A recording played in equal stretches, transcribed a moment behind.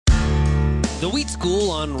The Wheat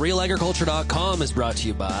School on RealAgriculture.com is brought to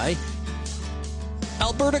you by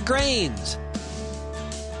Alberta Grains,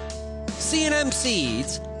 C&M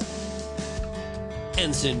Seeds,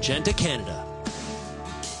 and Syngenta Canada.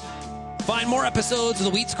 Find more episodes of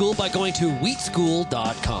The Wheat School by going to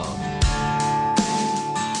wheatschool.com.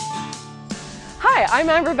 Hi, I'm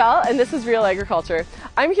Amber Bell, and this is Real Agriculture.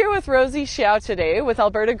 I'm here with Ruoxi Xia today with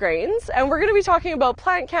Alberta Grains, and we're going to be talking about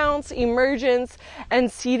plant counts, emergence,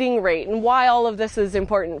 and seeding rate, and why all of this is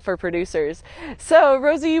important for producers. So,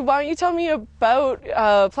 Ruoxi, why don't you tell me about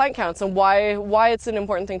plant counts and why it's an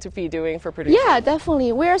important thing to be doing for producers? Yeah,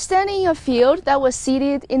 definitely. We're standing in a field that was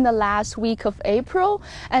seeded in the last week of April,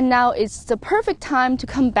 and now it's the perfect time to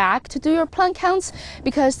come back to do your plant counts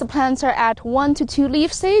because the plants are at 1 to 2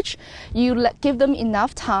 leaf stage. You give them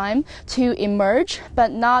enough time to emerge,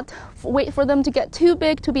 but not wait for them to get too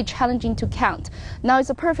big to be challenging to count. Now is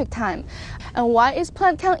the perfect time. And why is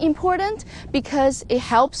plant count important? Because it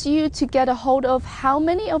helps you to get a hold of how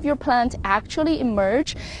many of your plants actually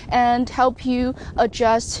emerge and help you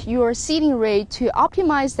adjust your seeding rate to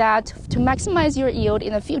optimize that to maximize your yield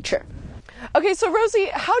in the future. Okay, so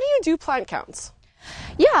Ruoxi, how do you do plant counts?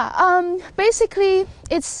 Yeah, basically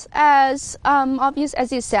it's as obvious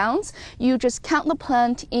as it sounds. You just count the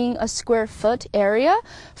plant in a square foot area.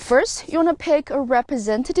 First, you want to pick a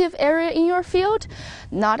representative area in your field,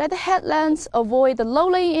 not at the headlands. Avoid the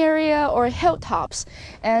low-lying area or hilltops.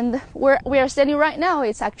 And where we are standing right now,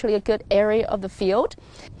 it's actually a good area of the field.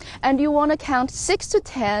 And you want to count 6 to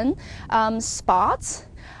 10 spots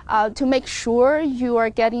to make sure you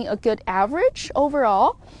are getting a good average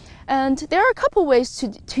overall. And there are a couple ways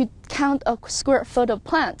to count a square foot of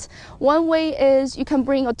plant. One way is you can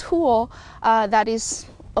bring a tool that is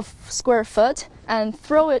a square foot and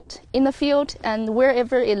throw it in the field, and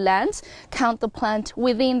wherever it lands, count the plant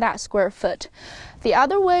within that square foot. The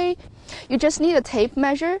other way, you just need a tape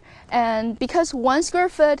measure, and because 1 square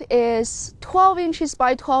foot is 12 inches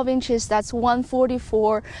by 12 inches, that's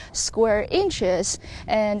 144 square inches.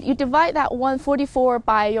 And you divide that 144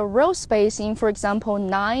 by your row spacing, for example,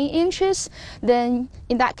 9 inches, then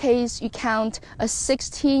in that case, you count a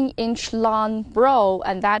 16-inch long row,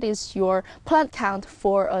 and that is your plant count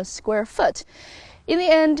for a square foot. In the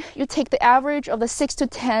end, you take the average of the 6 to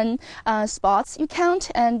 10 spots you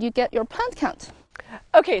count, and you get your plant count.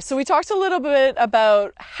 Okay, so we talked a little bit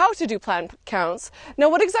about how to do plant counts. Now,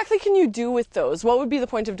 what exactly can you do with those? What would be the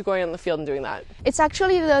point of going on the field and doing that? It's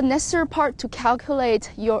actually the necessary part to calculate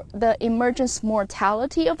the emergence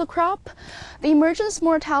mortality of the crop. The emergence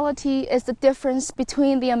mortality is the difference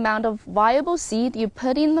between the amount of viable seed you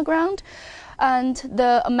put in the ground and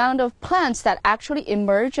the amount of plants that actually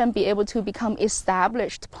emerge and be able to become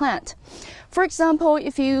established plant. For example,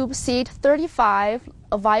 if you seed 35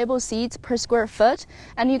 viable seeds per square foot,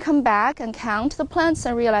 and you come back and count the plants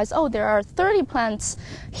and realize, oh, there are 30 plants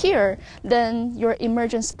here, then your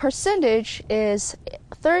emergence percentage is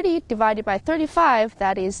 30 divided by 35,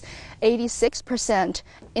 that is 86%.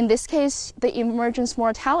 In this case, the emergence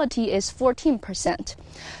mortality is 14%.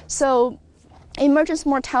 So emergence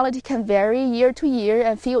mortality can vary year to year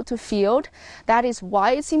and field to field. That is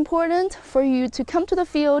why it's important for you to come to the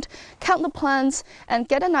field, count the plants, and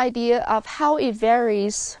get an idea of how it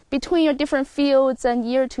varies between your different fields and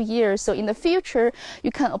year to year. So in the future, you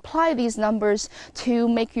can apply these numbers to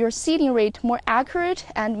make your seeding rate more accurate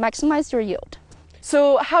and maximize your yield.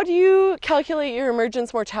 So how do you calculate your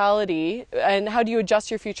emergence mortality, and how do you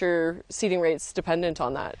adjust your future seeding rates dependent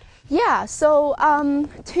on that? Yeah, so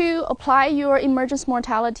to apply your emergence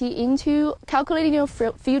mortality into calculating your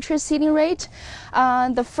future seeding rate,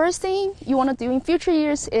 the first thing you want to do in future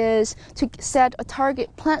years is to set a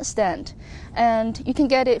target plant stand. And you can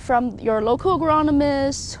get it from your local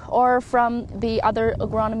agronomist or from the other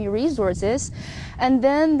agronomy resources. And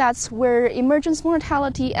then that's where emergence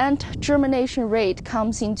mortality and germination rate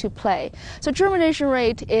comes into play. So germination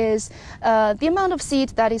rate is the amount of seed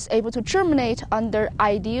that is able to germinate under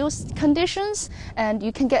ideal conditions. And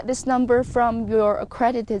you can get this number from your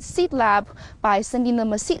accredited seed lab by sending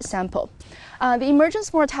them a seed sample. The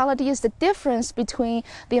emergence mortality is the difference between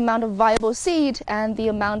the amount of viable seed and the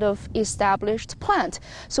amount of established plant.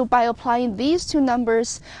 So by applying these two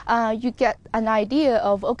numbers, you get an idea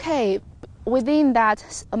of, okay, within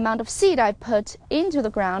that amount of seed I put into the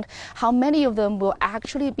ground, how many of them will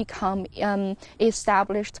actually become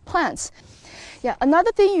established plants. Yeah,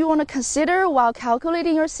 another thing you want to consider while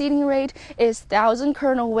calculating your seeding rate is 1,000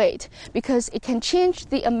 kernel weight, because it can change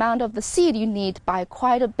the amount of the seed you need by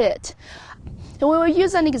quite a bit. So we will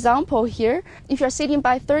use an example here. If you're seeding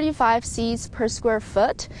by 35 seeds per square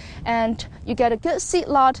foot and you get a good seed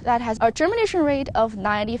lot that has a germination rate of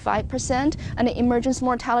 95% and the emergence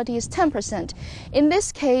mortality is 10%. In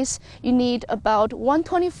this case, you need about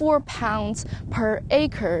 124 pounds per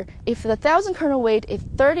acre if the 1,000 kernel weight is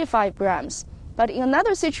 35 grams. But in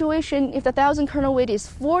another situation, if the 1,000 kernel weight is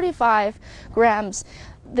 45 grams,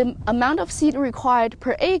 the amount of seed required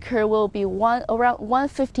per acre will be around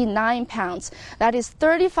 159 pounds. That is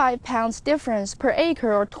 35 pounds difference per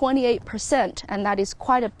acre, or 28%, and that is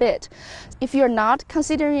quite a bit. If you're not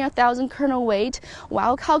considering 1,000 kernel weight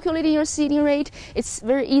while calculating your seeding rate, it's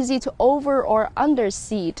very easy to over or under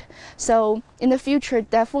seed. So in the future,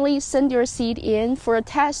 definitely send your seed in for a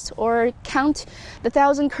test or count the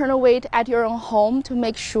 1,000 kernel weight at your own home to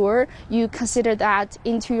make sure you consider that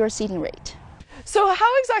into your seeding rate. So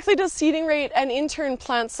how exactly does seeding rate and in turn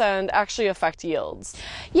plant stand actually affect yields?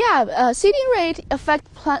 Yeah, seeding rate affects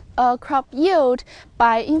crop yield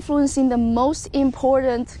by influencing the most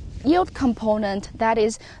important yield component, that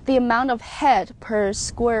is the amount of head per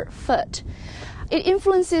square foot. It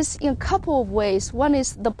influences in a couple of ways. One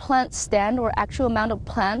is the plant stand, or actual amount of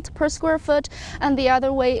plant per square foot, and the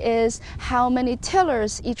other way is how many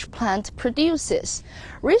tillers each plant produces.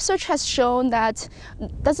 Research has shown that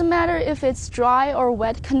it doesn't matter if it's dry or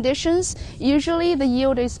wet conditions, usually the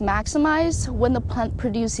yield is maximized when the plant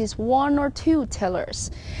produces 1 or 2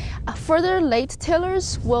 tillers. Further late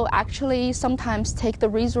tillers will actually sometimes take the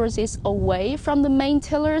resources away from the main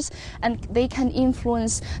tillers, and they can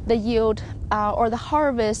influence the yield or the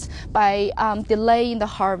harvest by delaying the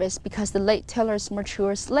harvest because the late tillers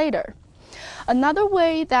matures later. Another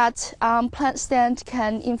way that plant stand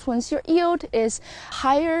can influence your yield is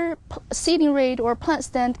higher seeding rate or plant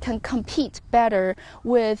stand can compete better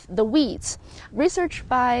with the weeds. Research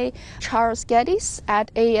by Charles Geddes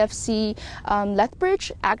at AFC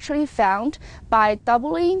Lethbridge actually found by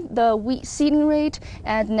doubling the wheat seeding rate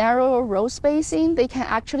and narrower row spacing, they can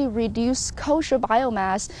actually reduce kochia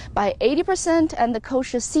biomass by 80% and the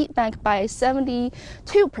kochia seed bank by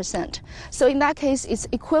 72%. So in that case, it's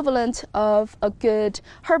equivalent of a good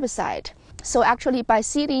herbicide. So actually by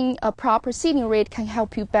seeding, a proper seeding rate can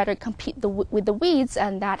help you better compete with the weeds,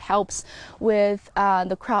 and that helps with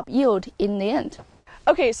the crop yield in the end.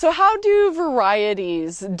 Okay, so how do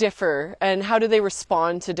varieties differ and how do they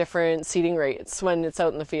respond to different seeding rates when it's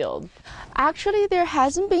out in the field? Actually, there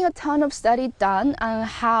hasn't been a ton of study done on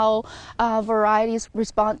how varieties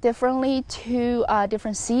respond differently to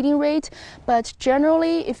different seeding rate, but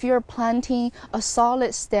generally, if you're planting a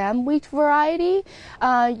solid stem wheat variety,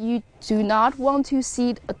 you do not want to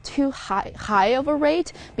seed a too high of a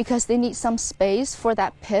rate because they need some space for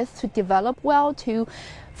that pith to develop well,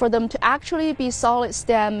 for them to actually be solid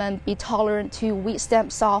stem and be tolerant to wheat stem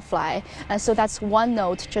sawfly. And so that's one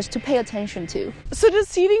note just to pay attention to. So does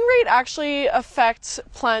seeding rate actually affect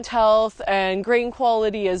plant health and grain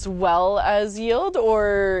quality as well as yield,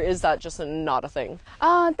 or is that just not a thing?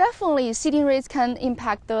 Definitely, seeding rates can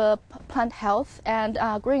impact the plant health and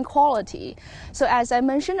grain quality. So as I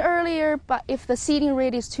mentioned earlier, but if the seeding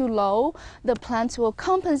rate is too low, the plants will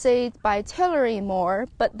compensate by tillering more,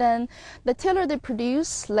 but then the tiller they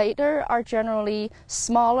produce later are generally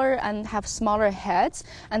smaller and have smaller heads,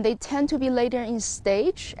 and they tend to be later in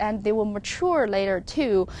stage, and they will mature later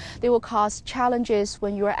too. They will cause challenges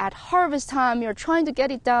when you're at harvest time, you're trying to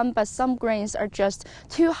get it done, but some grains are just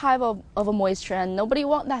too high of a moisture, and nobody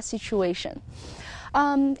wants that situation.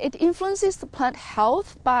 It influences the plant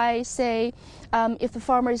health by, say, if the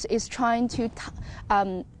farmer is trying to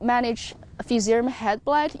manage Fusarium head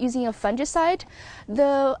blight using a fungicide,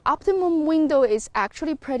 the optimum window is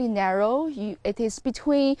actually pretty narrow. It is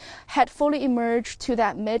between head fully emerged to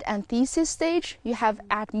that mid-anthesis stage. You have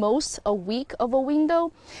at most a week of a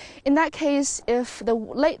window. In that case, if the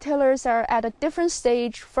late tillers are at a different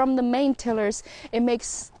stage from the main tillers, it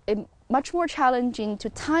makes it much more challenging to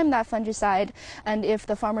time that fungicide, and if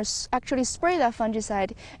the farmers actually spray that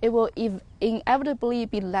fungicide, it will inevitably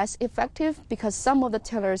be less effective because some of the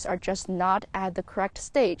tillers are just not at the correct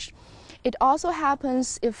stage. It also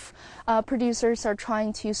happens if producers are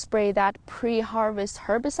trying to spray that pre-harvest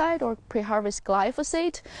herbicide or pre-harvest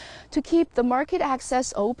glyphosate. To keep the market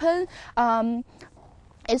access open,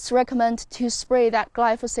 it's recommended to spray that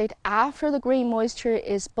glyphosate after the grain moisture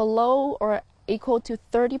is below or equal to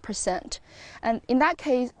 30%. And in that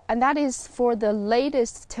case, and that is for the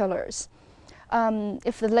latest tillers.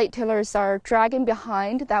 If the late tillers are dragging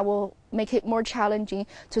behind, that will make it more challenging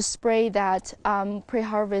to spray that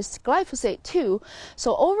pre-harvest glyphosate too.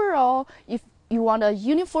 So overall, if you want a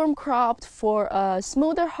uniform crop for a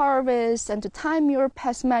smoother harvest and to time your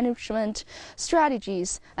pest management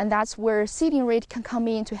strategies. And that's where seeding rate can come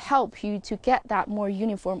in to help you to get that more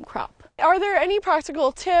uniform crop. Are there any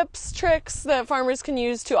practical tips, tricks that farmers can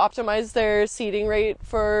use to optimize their seeding rate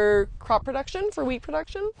for crop production, for wheat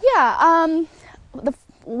production? Yeah,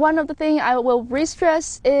 one of the things I will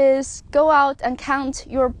re-stress is go out and count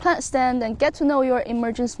your plant stand and get to know your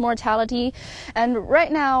emergence mortality. And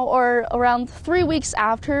right now, or around 3 weeks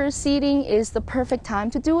after seeding, is the perfect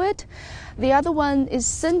time to do it. The other one is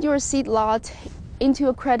send your seed lot into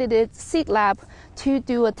accredited seed lab to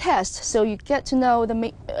do a test, so you get to know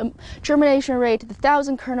the germination rate, the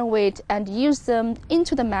 1,000 kernel weight, and use them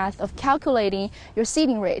into the math of calculating your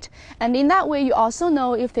seeding rate. And in that way, you also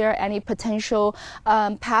know if there are any potential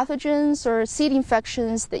pathogens or seed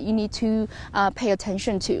infections that you need to pay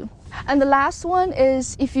attention to. And the last one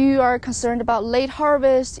is, if you are concerned about late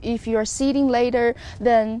harvest, if you are seeding later,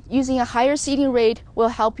 then using a higher seeding rate will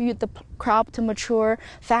help you the crop to mature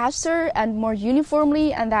faster and more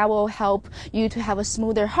uniformly, and that will help you to have a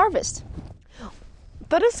smoother harvest.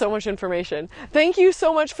 That is so much information. Thank you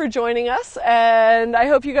so much for joining us, and I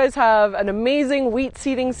hope you guys have an amazing wheat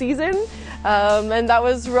seeding season. And that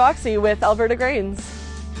was Ruoxi with Alberta Grains.